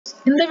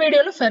இந்த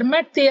வீடியோல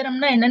Fermat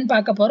theoremனா என்னன்னு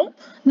பார்க்க போறோம்.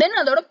 Then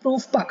அதோட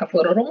proof பார்க்க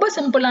போறோம். ரொம்ப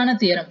சிம்பிளான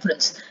theorem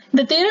friends.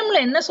 இந்த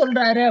theoremல என்ன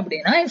சொல்றாரு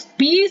அப்படினா if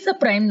p is a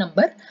prime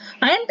number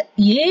and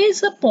a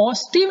is a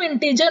positive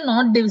integer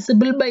not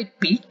divisible by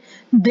p,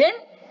 then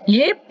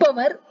a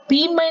power p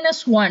minus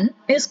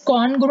 1 is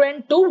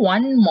congruent to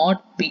 1 mod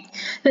p.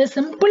 இந்த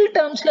simple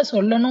termsல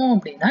சொல்லணும்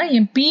அப்படினா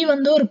என் p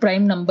வந்து ஒரு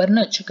prime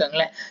numberனு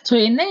வச்சுக்கோங்களேன். So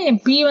என்ன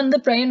என் p வந்து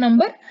prime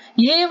number,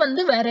 a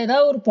வந்து வேற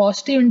ஏதாவது ஒரு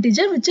positive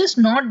integer which is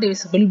not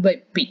divisible by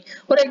p.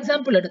 ஒரு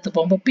எக்ஸாம்பிள்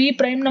எடுத்துப்போம். இப்போ p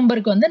prime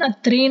numberக்கு வந்து நான்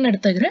 3 ன்னு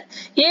எடுத்துக்கிறேன்.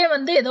 a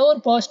வந்து ஏதோ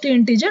ஒரு positive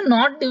integer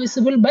not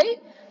divisible by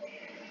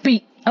p.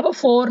 அப்ப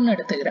 4 ன்னு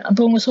எடுத்துக்கிறேன்.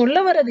 அப்ப உங்க சொல்ல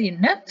வரது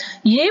என்ன?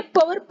 a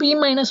power p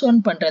minus 1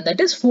 பண்றேன். That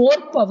is 4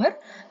 power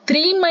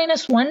 3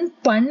 minus 1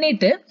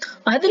 பண்ணிட்டு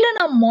அதுல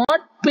நான் mod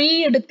p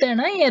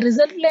எடுத்தேன்னா என்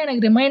ரிசல்ட்ல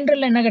எனக்கு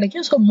ரிமைண்டர்ல என்ன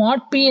கிடைக்கும்? So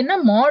mod p என்ன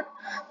mod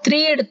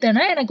 3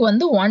 எடுத்தேன்னா எனக்கு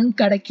வந்து 1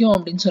 கிடைக்கும்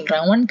அப்படின்னு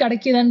சொல்றாங்க. 1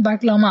 கிடைக்குதான்னு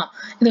பார்க்கலாமா?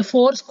 இது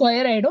 4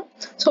 ஸ்கொயர் ஆயிடும்.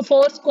 So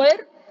 4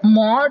 square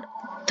mod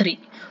 3.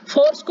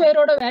 4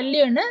 ஸ்கொயரோட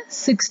வேல்யூ என்ன?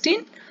 16.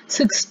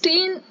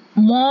 16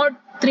 mod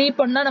 3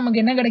 பண்ணா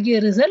நமக்கு என்ன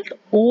கிடைக்குது ரிசல்ட்?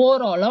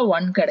 ஓவராலா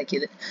 1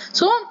 கிடைக்குது.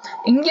 So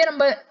இங்க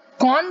நம்ம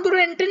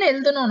congruent ன்னு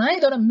எழுதணும்னா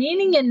இதோட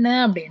மீனிங் என்ன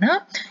அப்படின்னா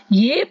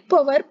a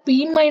power p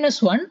minus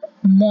 1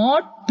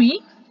 mod p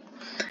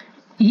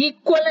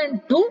equivalent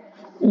to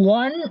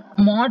 1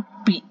 mod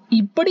p.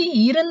 இப்படி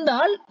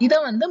இருந்தால் இத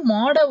வந்து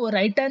mod ஒரு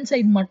ரைட் ஹேண்ட்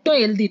சைடு மட்டும்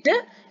எழுதிட்டு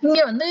இங்க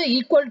வந்து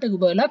ஈக்குவல் டு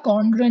பதிலா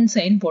congruent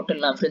sign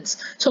போட்டுடலாம் friends.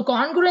 So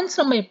congruence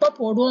நம்ம எப்ப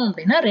போடுவோம்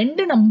அப்படின்னா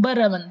ரெண்டு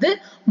நம்பரை வந்து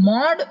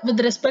mod with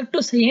respect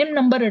to same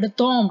number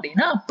எடுத்தோம்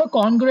அப்படின்னா அப்ப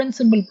congruent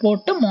symbol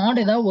போட்டு mod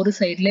ஏதாவது ஒரு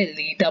சைடுல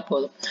எழுதிட்டா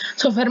போதும்.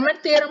 So Fermat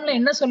theoremல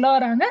என்ன சொல்ல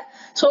வராங்க?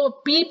 So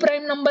p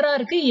prime number-ஆ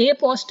இருக்கு, a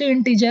positive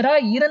integer-ஆ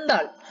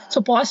இருந்தால், so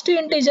positive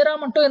integer-ஆ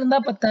மட்டும் இருந்தா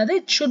பத்தாது,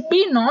 it should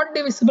be not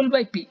divisible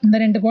by p. இந்த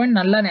ரெண்டு பாயிண்ட்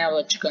நல்லா ஞாபகம்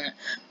வச்சுக்கோங்க.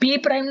 p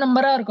prime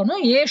number-ஆ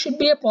இருக்கணும், a should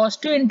be a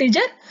positive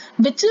integer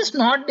which is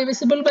not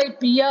divisible by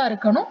p-ஆ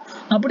இருக்கணும்.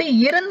 அப்படி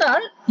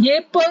இருந்தால் a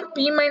power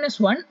p minus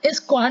 1 is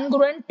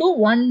congruent to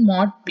 1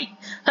 mod p.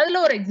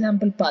 அதுல ஒரு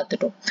எக்ஸாம்பிள்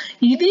பார்த்துட்டோம்.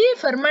 இதே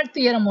Fermat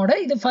theorem-ஓட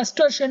இது first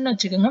version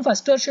வச்சுக்கோங்க.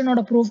 first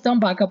version-ஓட proof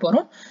தான் பார்க்க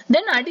போறோம்.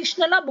 Then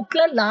additional-ஆ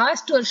bookல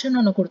last version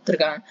ஒன்னு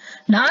கொடுத்திருக்காங்க.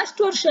 last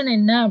version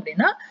என்ன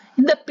அப்படின்னா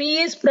இந்த p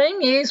is prime,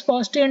 a is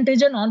positive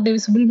integer not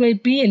divisible by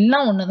p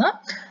எல்லாம் ஒண்ணுதான்.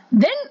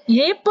 Then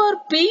a power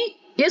p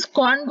is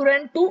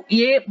congruent to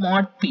a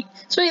mod p.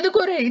 So இதுக்கு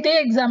ஒரு இதே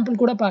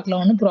எக்ஸாம்பிள் கூட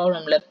பார்க்கலாம், ஒன்றும்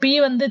ப்ராப்ளம் இல்லை. p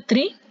வந்து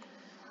 3,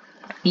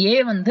 a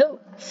வந்து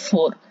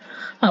 4.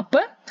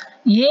 அப்ப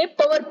a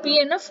power p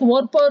என்ன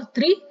 4 power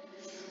 3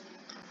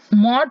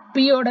 mod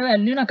p ஓட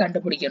வேல்யூ நான்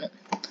கண்டுபிடிக்கணும்.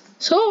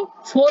 So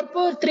 4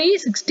 power 3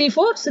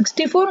 64,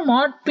 64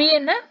 mod p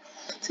என்ன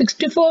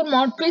 64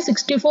 mod p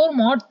 64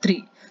 mod 3.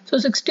 So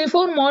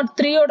 64 mod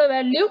 3 ஓட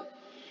வேல்யூ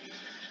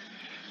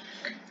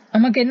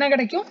நமக்கு என்ன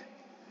கிடைக்கும்?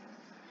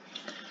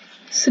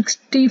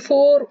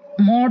 64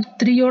 mod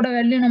 3 ஓட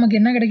வேல்யூ நமக்கு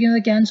என்ன கிடைக்கும்?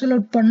 இதை கேன்சல்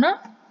அவுட் பண்ணா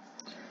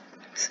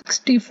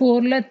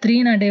 64ல 3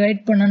 நான்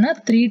டிவைட் பண்ணனா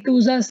 3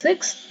 2s are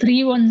 6, 3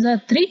 1s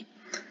are 3.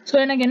 So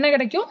எனக்கு என்ன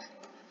கிடைக்கும்?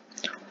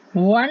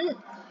 1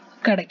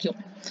 கிடைக்கும்.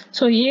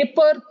 So a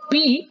per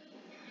p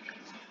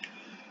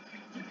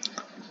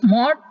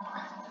mod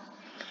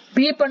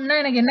p பண்ணா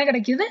எனக்கு என்ன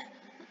கிடைக்குது?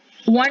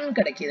 1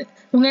 கிடைக்குது.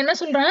 இவங்க என்ன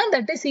சொல்றாங்க?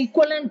 that is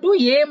equivalent to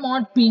a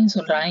mod p ன்னு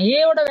சொல்றாங்க.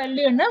 a ஓட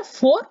வேல்யூ என்ன?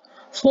 4.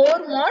 4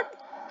 mod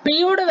p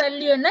ஓட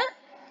வேல்யூ என்ன?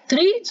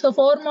 3. so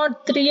 4 mod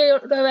 3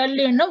 ஓட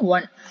வேல்யூ என்ன?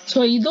 1. so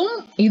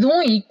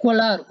இதுவும்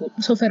ஈக்குவலா இருக்கும்.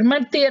 so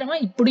Fermat theorem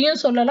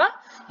இப்படியும் சொல்லலாம்,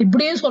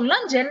 இப்படியும்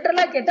சொல்லலாம்.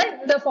 ஜெனரலா கேட்டா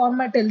இந்த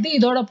ஃபார்மேட் எழுதி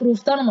இதோட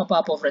ப்ரூஃப் தான் நம்ம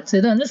பார்ப்போம் ஃப்ரெண்ட்ஸ்.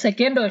 இது வந்து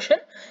செகண்ட்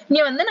வெர்ஷன்.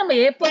 இங்க வந்து நம்ம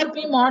a per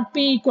p mod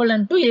p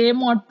equivalent to a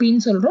mod p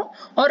ன்னு சொல்றோம்.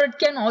 or it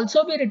can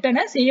also be written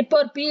as a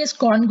per p is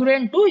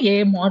congruent to a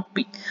mod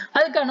p.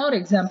 அதுக்கான ஒரு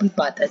எக்ஸாம்பிள்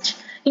பார்த்தாச்சு.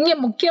 இங்க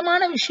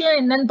முக்கியமான விஷயம்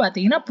என்னன்னு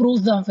பாத்தீங்கன்னா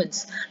ப்ரூஃப் தான்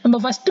ஃப்ரெண்ட்ஸ். நம்ம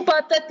ஃபர்ஸ்ட்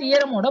பார்த்த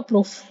தியரமோட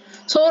ப்ரூஃப்.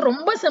 ஸோ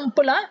ரொம்ப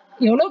சிம்பிளா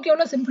எவ்வளோக்கு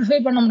எவ்வளோ சிம்பிளிஃபை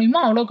பண்ண முடியுமோ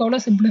அவ்வளோக்கு எவ்வளோ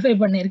சிம்பிளிஃபை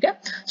பண்ணியிருக்கேன்.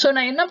 ஸோ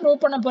நான் என்ன ப்ரூவ்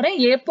பண்ண போறேன்?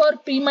 a per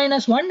p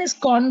minus 1 is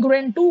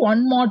congruent to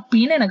 1 mod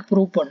p ன்னு எனக்கு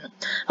ப்ரூவ் பண்ணணும்.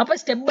 அப்போ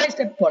ஸ்டெப் பை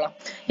ஸ்டெப் போகலாம்.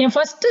 என்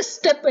ஃபர்ஸ்ட்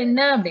ஸ்டெப் என்ன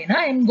அப்படின்னா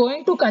I am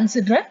going to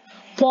consider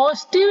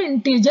positive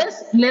integers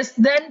less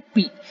than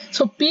p.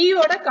 So p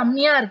ஓட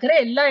கம்மியா இருக்கிற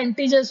எல்லா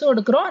இன்டீஜர்ஸும்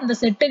எடுக்கிறோம். அந்த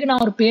செட்டுக்கு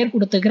நான் ஒரு பேர்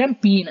கொடுத்துக்கிறேன்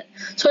p ன்னு.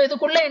 ஸோ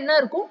இதுக்குள்ள என்ன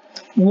இருக்கும்?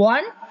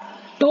 1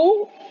 2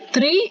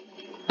 3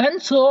 and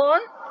so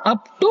on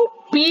up to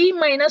p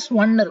minus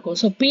 1 இருக்கும்.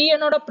 So p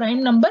என்னோட prime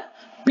number,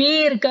 p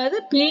இருக்காது,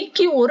 p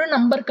க்கு ஒரு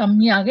நம்பர்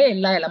கம்மியாக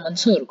எல்லா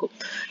எலிமெண்ட்ஸும் இருக்கும்.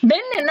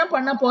 Then என்ன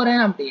பண்ண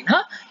போறேன் அப்படின்னா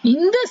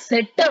இந்த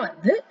செட்டை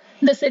வந்து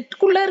இந்த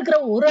செட்டுக்குள்ள இருக்கிற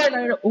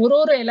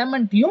ஒரு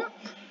எலிமெண்ட்டையும்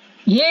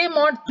a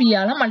mod p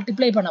ஆல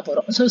மல்டிப்ளை பண்ண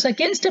போறோம். So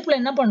செகண்ட் ஸ்டெப்ல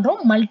என்ன பண்றோம்?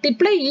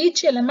 Multiply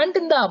each element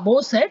in the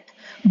above set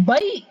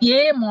by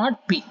a mod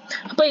p.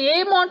 அப்ப a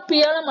mod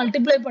p ஆல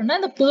மல்டிப்ளை பண்ணா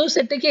இந்த புது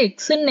செட்டுக்கு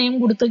x ன்னு நேம்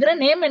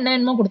கொடுத்துக்கிறேன். நேம்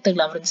என்னமோ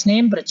கொடுத்துக்கலாம் ஃப்ரெண்ட்ஸ்,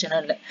 நேம் பிரச்சனை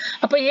இல்லை.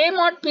 அப்ப a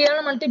mod p ஆல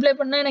மல்டிப்ளை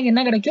பண்ணா எனக்கு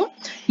என்ன கிடைக்கும்?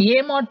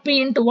 a mod p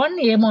into 1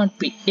 a mod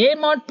p, a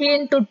mod p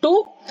into 2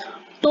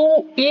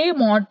 2a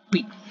mod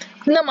p.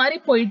 இந்த மாதிரி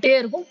போயிட்டே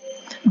இருக்கும்.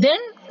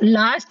 Then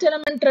லாஸ்ட்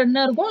எலிமெண்ட்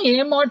என்ன இருக்கும்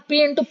a mod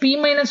p into p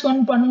minus 1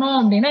 பண்ணோம்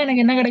அப்படின்னா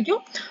எனக்கு என்ன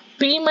கிடைக்கும்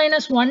p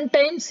minus 1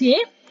 times a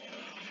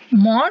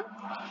mod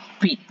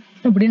p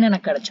இப்படின்னு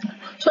எனக்கு கிடைச்சிடும்.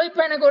 ஸோ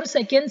இப்போ எனக்கு ஒரு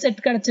செகண்ட்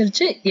செட்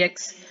கிடைச்சிருச்சு x.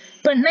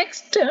 இப்போ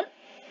நெக்ஸ்ட்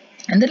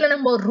இதுல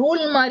நம்ம ஒரு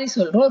ரூல் மாதிரி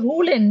சொல்றோம்.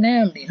 ரூல் என்ன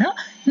அப்படின்னா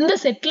இந்த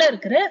செட்ல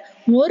இருக்கிற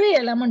ஒரு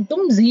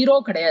எலிமெண்ட்டும் ஜீரோ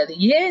கிடையாது.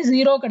 ஏன்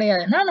ஜீரோ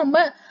கிடையாதுன்னா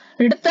நம்ம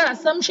எடுத்த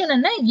அசம்ஷன்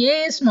என்ன a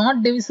is not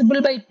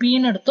divisible by p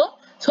ன்னு எடுத்தோம்.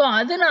 ஸோ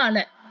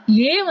அதனால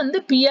a வந்து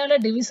p ஆல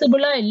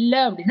டிவிசிபிளா இல்ல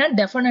அப்படின்னா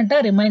டெஃபினட்டா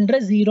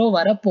ரிமைண்டர் ஜீரோ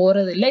வர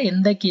போறது இல்லை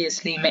எந்த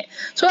கேஸ்லயுமே.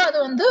 ஸோ அது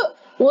வந்து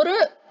ஒரு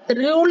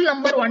ரூல்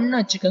நம்பர் 1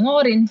 வச்சுக்கோங்க,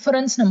 ஒரு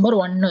இன்ஃபரன்ஸ் நம்பர்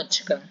 1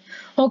 வச்சுக்கோங்க.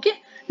 ஓகே,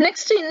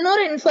 நெக்ஸ்ட்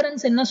இன்னொரு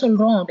இன்ஃபரன்ஸ் என்ன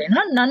சொல்றோம்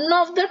அப்படின்னா none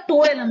of the two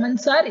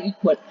elements are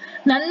equal.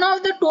 none of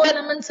the two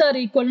elements are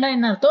equalனா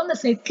என்ன அர்த்தம்? அந்த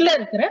செட்ல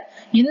இருக்கிற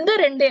எந்த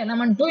ரெண்டு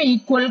எலிமெண்ட்டும்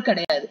ஈக்குவல்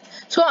கிடையாது.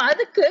 ஸோ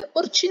அதுக்கு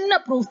ஒரு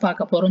சின்ன ப்ரூஃப்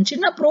பார்க்க போறோம்.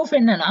 சின்ன ப்ரூஃப்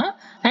என்னன்னா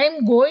I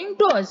am going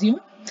to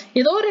assume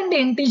ஏதோ ரெண்டு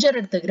இன்டிஜர்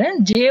எடுத்துக்கிறேன்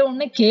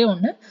j1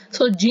 k1.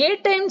 So j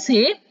times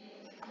a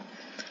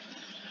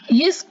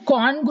is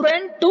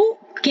congruent to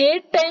k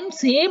times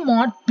a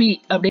mod p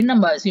அப்படின்னு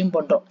நம்ம அசியூம்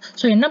பண்றோம்.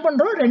 ஸோ என்ன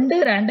பண்றோம், ரெண்டு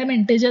ரேண்டம்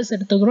இன்டிஜர்ஸ்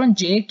எடுத்துக்கிறோம்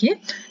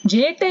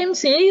j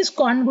times a is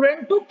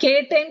congruent to k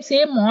times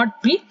a mod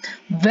p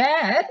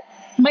where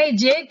my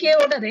jk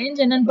ஓட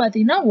range என்னன்னு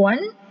பார்த்தீங்கன்னா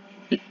 1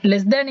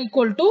 less than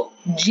equal to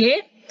j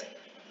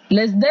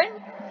less than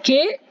k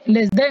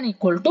less than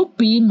equal to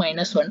p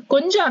minus 1.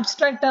 கொஞ்சம்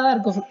அப்டிராக்டா தான்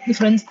இருக்கும்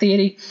friends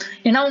theory.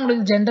 ஏன்னா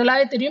உங்களுக்கு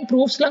ஜென்ரலாவே தெரியும்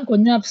ப்ரூஃப்ஸ்லாம்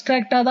கொஞ்சம்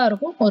அப்டிராக்டா தான்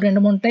இருக்கும். ஒரு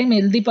 2-3 டைம்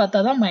எழுதி பார்த்தா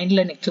தான்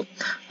மைண்ட்ல நிற்கும்.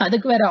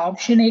 அதுக்கு வேற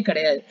ஆப்ஷனே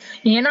கிடையாது.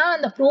 ஏன்னா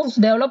அந்த ப்ரூஃப்ஸ்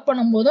டெவலப்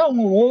பண்ணும்போது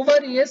அவங்க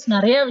ஓவர் இயர்ஸ்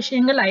நிறைய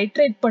விஷயங்கள்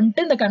ஐட்ரேட்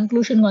பண்ணிட்டு இந்த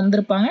கன்க்ளூஷன்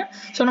வந்திருப்பாங்க.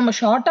 ஸோ நம்ம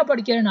ஷார்ட்டா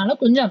படிக்கிறதுனால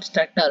கொஞ்சம்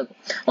அப்டிராக்டா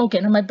இருக்கும்.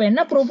 ஓகே, நம்ம இப்போ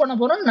என்ன ப்ரூவ் பண்ண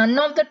போறோம்? none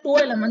of the two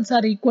elements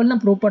are equal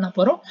prove பண்ண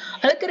போறோம்.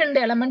 அதுக்கு ரெண்டு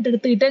எலிமெண்ட்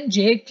எடுத்துக்கிட்டேன்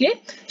jk.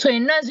 ஸோ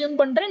என்ன அசியூம்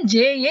பண்றேன்,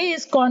 ja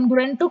is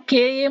congruent to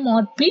ka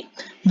mod p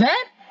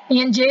where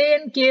N j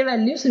and k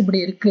values இப்படி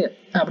இருக்கு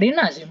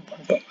அப்படின்னு அசியூம்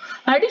பண்ணிட்டோம்.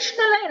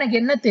 அடிஷனலா எனக்கு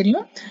என்ன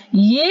தெரியும்,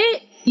 a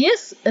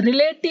is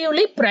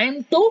relatively prime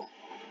to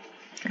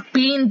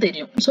p ன்னு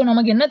தெரியும். ஸோ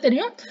நமக்கு என்ன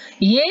தெரியும்,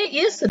 a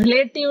is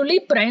relatively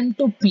prime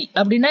to p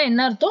அப்படின்னா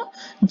என்ன அர்த்தம்,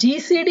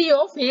 gcd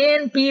of a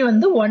and p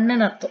வந்து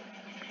 1ன்னு அர்த்தம்.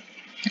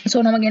 ஸோ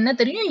நமக்கு என்ன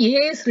தெரியும்,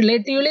 a is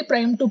relatively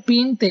prime to p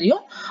ன்னு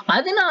தெரியும்.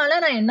 அதனால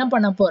நான் என்ன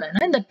பண்ண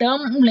போறேன்னா இந்த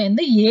டேர்ம்ல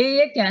இருந்து a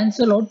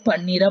கேன்சல் அவுட்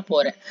பண்ணிட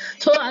போறேன்.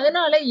 ஸோ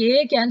அதனால a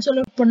கேன்சல்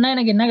அவுட் பண்ணா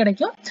எனக்கு என்ன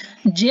கிடைக்கும்,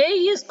 j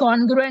is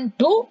congruent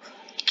to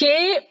k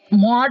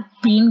mod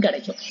p ன்னு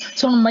கிடைக்கும்.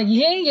 ஸோ நம்ம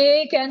a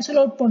கேன்சல்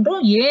அவுட்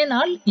பண்றோம்.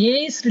 ஏனால் a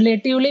is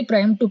relatively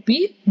prime to p,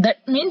 that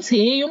means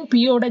aயும்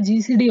p ஓட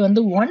gcd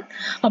வந்து 1.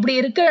 அப்படி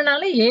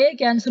இருக்கிறதுனால a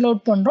கேன்சல்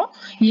அவுட் பண்றோம்.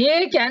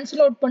 a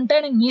கேன்சல் அவுட் பண்ணிட்டா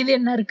எனக்கு மீதி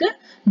என்ன இருக்கு,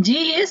 g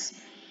is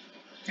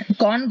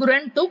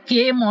congruent to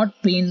k mod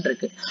p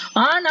இருக்கு.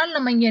 ஆனால்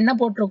நம்ம இங்க என்ன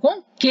போட்டிருக்கோம்,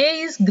 k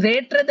is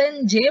greater than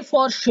j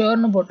for sure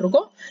ன்னு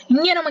போட்டிருக்கோம்.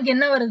 இங்க நமக்கு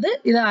என்ன வருது,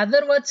 இது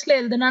அதர் வேர்ட்ஸ்ல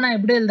எழுதுனா நான்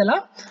எப்படி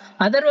எழுதலாம்,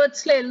 அதர்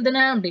வேர்ட்ஸ்ல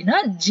எழுதுனேன் அப்படின்னா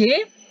j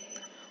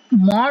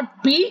mod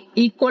p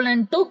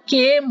equivalent to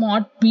k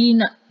mod p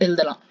ன்னு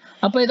எழுதலாம்.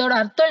 அப்ப இதோட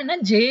அர்த்தம்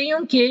என்ன,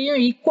 jயும்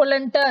kயும்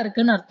ஈக்குவலண்டா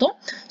இருக்குன்னு அர்த்தம்.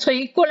 ஸோ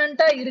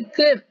ஈக்குவலண்டா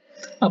இருக்கு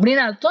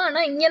அப்படின்னு அர்த்தம். ஆனா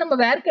இங்க நம்ம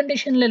வேர்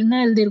கண்டிஷன்ல என்ன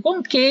எழுதியிருக்கோம்,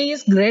 k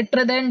is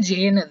greater than j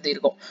ன்னு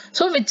எழுதியிருக்கோம்.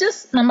 ஸோ விச் இஸ்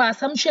நம்ம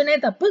அசம்ஷனே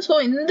தப்பு. ஸோ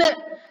இந்த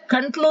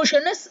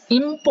கன்க்ளூஷன் இஸ்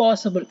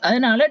இம்பாசிபிள்.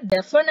 அதனால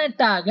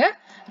டெஃபினட்டாக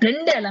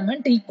ரெண்டு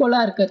எலிமெண்ட்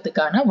ஈக்குவலா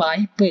இருக்கிறதுக்கான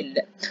வாய்ப்பு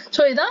இல்லை.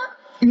 ஸோ இதான்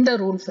இந்த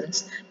ரூல்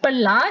ஃப்ரெண்ட்ஸ். இப்ப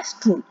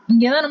லாஸ்ட் ரூல்,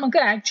 இங்கதான்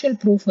நமக்கு ஆக்சுவல்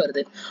ப்ரூஃப்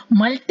வருது.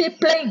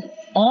 Multiplying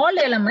all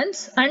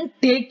elements and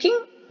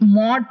taking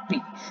mod p.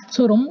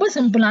 So ரொம்ப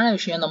சிம்பிளான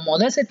விஷயம். இந்த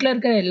முதல் செட்ல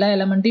இருக்கிற எல்லா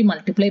எலிமெண்ட்டையும்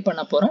மல்டிப்ளை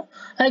பண்ண போறோம்.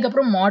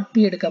 அதுக்கப்புறம் mod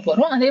p எடுக்க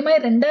போறோம். அதே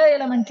மாதிரி ரெண்டாவது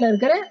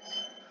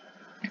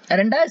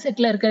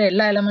செட்ல இருக்கிற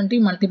எல்லா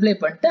எலிமெண்ட்டையும் மல்டிப்ளை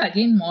பண்ணிட்டு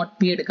அகைன் mod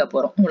p எடுக்க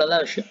போறோம்.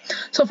 இவ்வளவுதான் விஷயம்.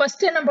 ஸோ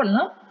ஃபர்ஸ்ட் என்ன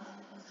பண்ணலாம்,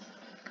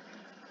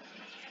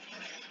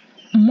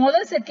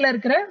 முதல் செட்ல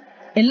இருக்கிற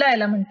எல்லா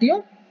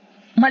எலிமெண்ட்டையும்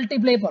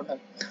மல்டிப்ளை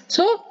பண்ணும்.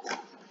 ஸோ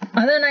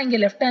அதை நான் இங்க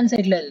லெஃப்ட் ஹேண்ட்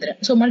சைட்ல எழுதுறேன்.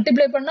 ஸோ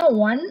மல்டிப்ளை பண்ணா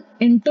 1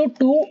 into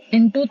 2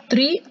 into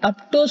 3 up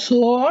to so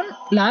on.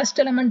 Last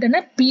element என்ன,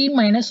 p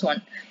minus 1.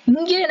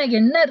 இங்கே எனக்கு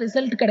என்ன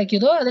ரிசல்ட்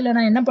கிடைக்குதோ அதுல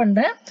நான் என்ன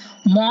பண்றேன்,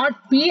 mod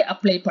p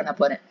அப்ளை பண்ண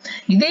போறேன்.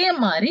 இதே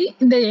மாதிரி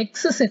இந்த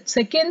x செட்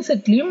செகண்ட்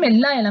செட்லயும்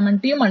எல்லா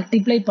எலிமெண்ட்டையும்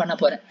மல்டிப்ளை பண்ண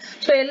போறேன்.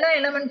 ஸோ எல்லா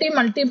எலிமெண்ட்டையும்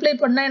மல்டிப்ளை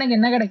பண்ணா எனக்கு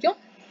என்ன கிடைக்கும்,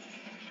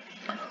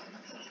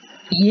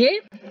 a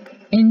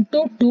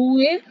into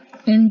 2a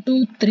into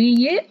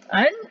 3a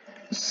and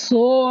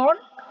so on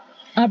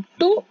up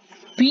to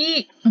p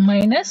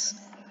minus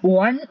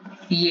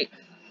 1a.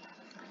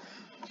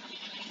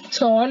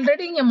 So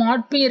already இங்க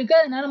mod p இருக்கு.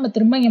 அதனால நம்ம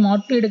திரும்ப இங்க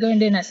mod p எடுக்க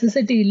வேண்டிய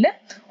நெசசிட்டி இல்லை.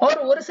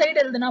 ஒரு சைடு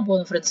எழுதுனா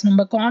போதும் ஃப்ரெண்ட்ஸ்.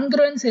 நம்ம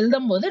கான்க்ருவன்ஸ்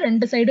எழுதும் போது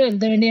ரெண்டு சைடும்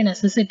எழுத வேண்டிய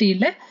நெசசிட்டி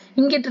இல்லை.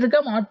 இங்கிட்ட இருக்க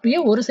mod p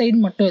ஒரு சைடு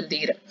மட்டும்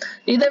எழுதிக்கிறேன்.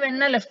 இதை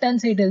வேணா லெஃப்ட்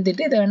ஹேண்ட் சைடு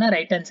எழுதிட்டு இதை வேணா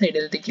ரைட் ஹேண்ட் சைடு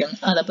எழுதிக்கோங்க.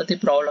 அதை பத்தி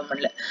ப்ராப்ளம்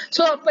இல்லை.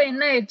 ஸோ அப்ப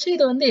என்ன ஆயிடுச்சு,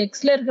 இது வந்து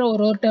எக்ஸ்ல இருக்கிற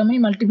ஒரு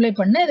டேர்மையும் மல்டிப்ளை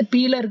பண்ணு, இது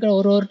p ல இருக்கிற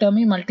ஒரு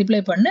டேர்மையும்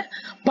மல்டிப்ளை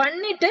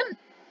பண்ணிட்டு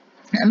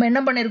நம்ம என்ன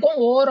பண்ணிருக்கோம்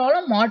ஓவராலா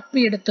mod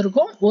p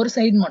எடுத்திருக்கோம் ஒரு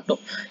சைடு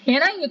மட்டும்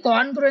ஏனா இங்க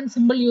congruent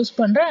symbol யூஸ்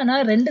பண்றேன் ஆனா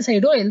ரெண்டு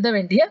சைடும் எழுத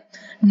வேண்டிய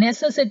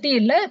necessity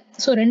இல்ல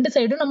சோ ரெண்டு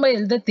சைடும் நம்ம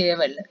எழுத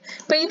தேவை இல்ல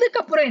இப்போ இதுக்கு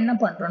அப்புறம் என்ன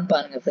பண்றோம்னு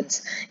பாருங்க फ्रेंड्स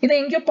இத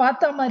எங்கயோ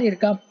பார்த்த மாதிரி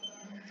இருக்கா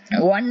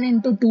 1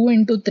 into 2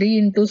 into 3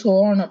 into so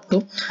on up to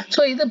so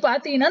இது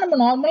பாத்தீங்கன்னா நம்ம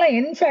நார்மலா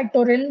n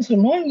factorial னு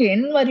சொல்லுவோம் இங்க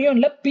n வரையும்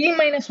இல்ல p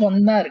minus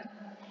 1 தான் இருக்கு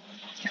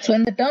so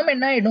இந்த term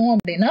என்ன ஆயிடும்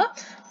அப்படினா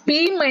p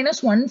minus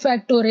 1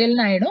 factorial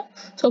னு ஆயிடும்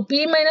so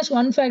p minus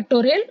 1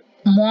 factorial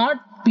mod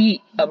p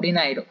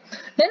அப்படினு ஆயிடும்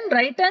then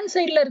right hand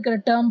sideல இருக்கிற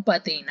term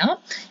பாத்தீங்கன்னா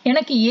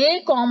எனக்கு a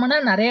காமனா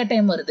நிறைய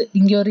டைம் வருது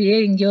இங்க ஒரு a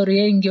இங்க ஒரு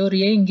a இங்க ஒரு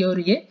a இங்க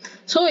ஒரு a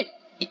so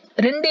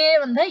 2a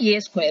வந்தா a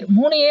ஸ்கொயர்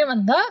 3a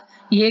வந்தா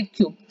a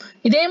கியூப்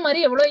இதே மாதிரி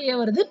எவ்வளவு a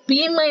வருது p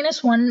minus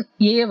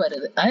 1a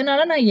வருது அதனால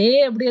நான் a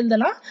எப்படி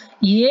எழுதலாம்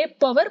a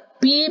power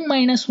p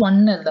minus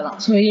 1 எழுதலாம்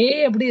so a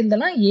எப்படி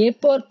எழுதலாம் a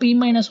power p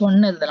minus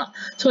 1 எழுதலாம்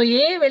so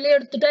a வெளிய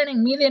எடுத்துட்டா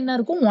எனக்கு மீதி என்ன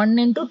இருக்கும்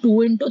 1 into 2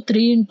 into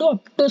 3 into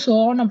up to so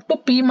on up to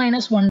p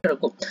minus 1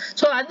 இருக்கும்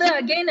so அது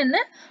again என்ன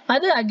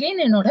அது again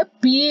என்னோட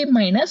p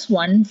minus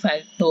 1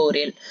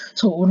 factorial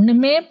so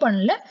ஒண்ணுமே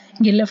பண்ணல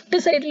இங்க லெஃப்ட்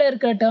சைடுல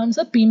இருக்கிற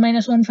டேர்ம்ஸ் p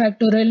minus 1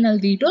 factorial னு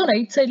எழுதிட்டோம்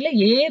ரைட் சைடுல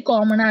a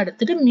காமனா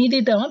எடுத்துட்டு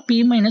மீதி டேர்ம்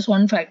p minus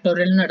 1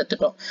 factorial னு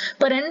எடுத்துட்டோம்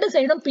இப்போ ரெண்டு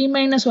சைடும் p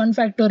minus 1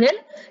 factorial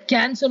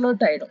cancel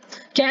out ஆயிடும்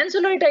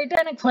cancel out ஆயிட்டா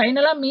எனக்கு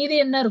ஃபைனலா மீதி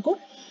என்ன இருக்கும்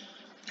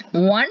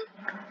 1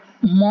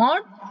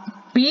 mod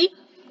p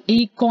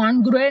is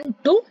congruent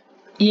to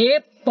a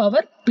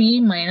power p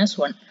minus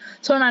 1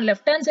 so நான்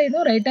left hand side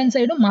right hand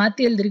side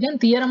மாத்தி எழுதிருக்கேன்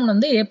theorem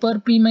வந்து a power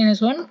p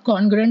minus 1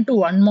 congruent to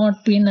 1 mod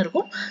p ன்னு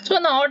இருக்கும் so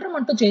அந்த ஆர்டர்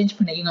மட்டும் சேஞ்ச்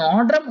பண்ணிக்கங்க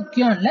ஆர்டர்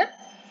முக்கியம் இல்ல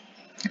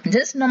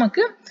just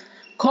நமக்கு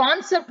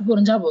கான்செப்ட்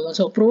புரிஞ்சா போதும்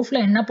சோ ப்ரூஃப்ல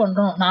என்ன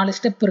பண்றோம் 4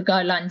 ஸ்டெப் இருக்கா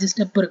இல்ல 5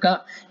 ஸ்டெப் இருக்கா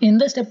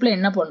இந்த ஸ்டெப்ல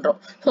என்ன பண்றோம்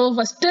so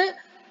first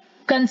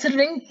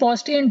considering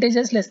positive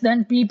integers less than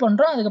p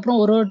பண்றோம் அதுக்கு அப்புறம்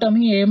ஒரு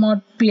டேர்மையும் a mod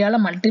p ஆல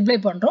மல்டிப்ளை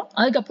பண்றோம்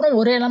அதுக்கு அப்புறம்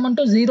ஒரு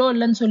எலிமெண்ட்டும் 0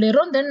 இல்லன்னு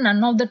சொல்லிரோம் then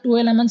none of the two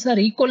elements are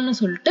equal னு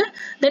சொல்லிட்டு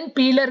then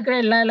p ல இருக்கிற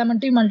எல்லா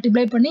எலிமெண்ட்டையும்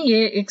மல்டிப்ளை பண்ணி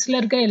x ல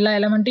இருக்கிற எல்லா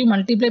எலிமெண்ட்டையும்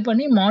மல்டிப்ளை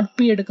பண்ணி mod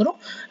p எடுக்கறோம்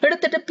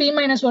எடுத்துட்டு p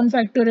minus 1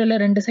 factorial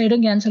ரெண்டு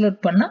சைடும் கேன்சல்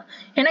அவுட் பண்ணா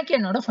எனக்கு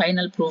என்னோட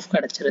ஃபைனல் ப்ரூஃப்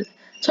கிடைச்சிருது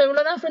சோ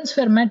இவ்வளவுதான் फ्रेंड्स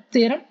Fermat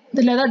theorem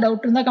இதுல ஏதாவது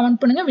டவுட் இருந்தா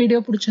கமெண்ட் பண்ணுங்க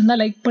வீடியோ பிடிச்சிருந்தா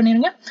லைக்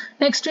பண்ணிருங்க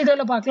நெக்ஸ்ட்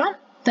வீடியோல பார்க்கலாம்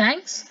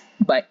thanks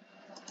bye